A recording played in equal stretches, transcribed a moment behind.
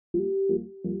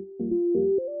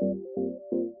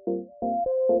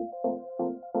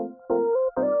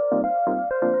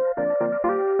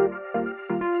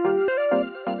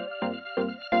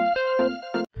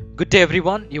Good day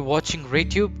everyone, you're watching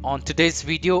RayTube. On today's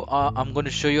video, I'm going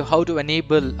to show you how to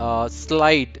enable how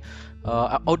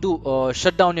to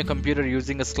shut down your computer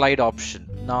using a slide option.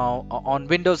 Now on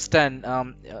Windows 10,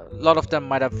 a lot of them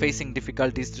might have facing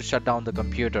difficulties to shut down the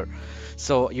computer.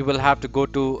 So you will have to go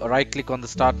to right click on the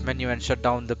start menu and shut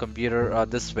down the computer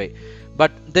this way.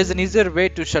 But there's an easier way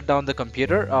to shut down the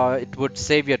computer. It would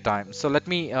save your time. So let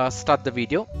me start the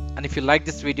video. And if you like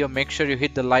this video, make sure you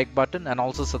hit the like button and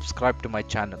also subscribe to my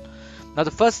channel. Now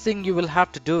the first thing you will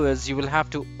have to do is you will have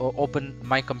to open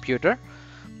my computer.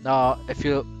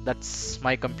 That's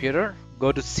my computer,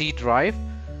 go to C drive,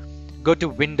 go to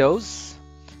Windows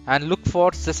and look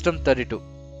for System 32.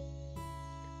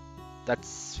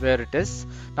 That's where it is.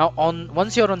 Now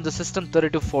once you're on the System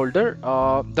 32 folder,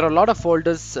 there are a lot of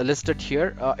folders listed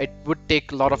here. It would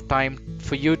take a lot of time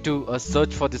for you to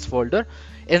search for this folder.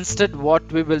 Instead,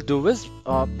 what we will do is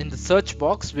in the search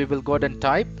box we will go ahead and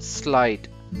type slide.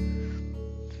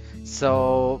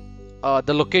 So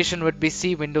the location would be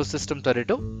C Windows System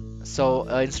 32. So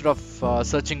instead of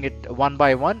searching it one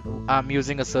by one, I'm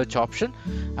using a search option.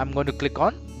 I'm going to click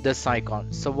on this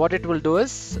icon. So what it will do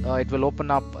is it will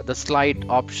open up the slide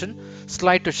option,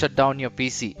 slide to shut down your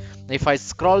PC. If I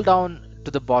scroll down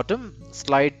to the bottom,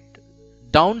 slide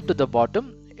down to the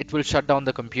bottom, it will shut down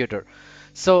the computer.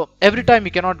 So every time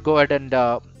you cannot go ahead and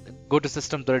go to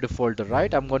System 32 folder,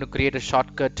 right? I'm going to create a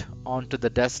shortcut onto the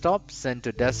desktop, send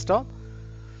to desktop.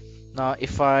 Now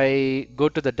if I go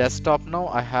to the desktop now,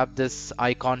 I have this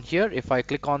icon here. If I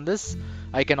click on this,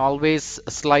 I can always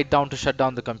slide down to shut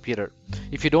down the computer.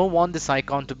 If you don't want this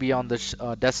icon to be on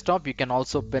the desktop, you can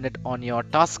also pin it on your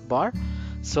taskbar.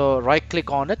 So right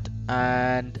click on it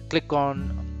and click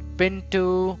on pin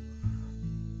to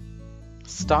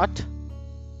start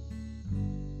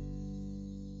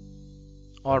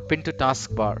or pin to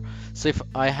taskbar. So if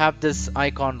I have this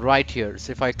icon right here,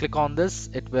 so if I click on this,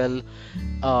 it will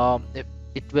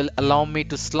allow me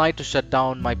to slide to shut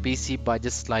down my PC by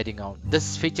just sliding out.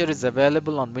 This feature is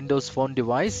available on Windows Phone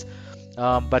device,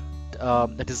 but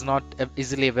it is not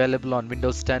easily available on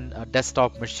Windows 10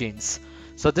 desktop machines.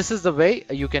 So this is the way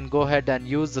you can go ahead and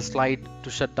use the slide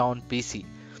to shut down PC.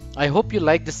 I hope you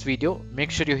like this video. Make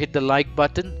sure you hit the like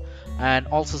button and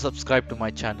also subscribe to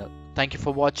my channel. Thank you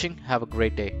for watching. Have a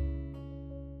great day.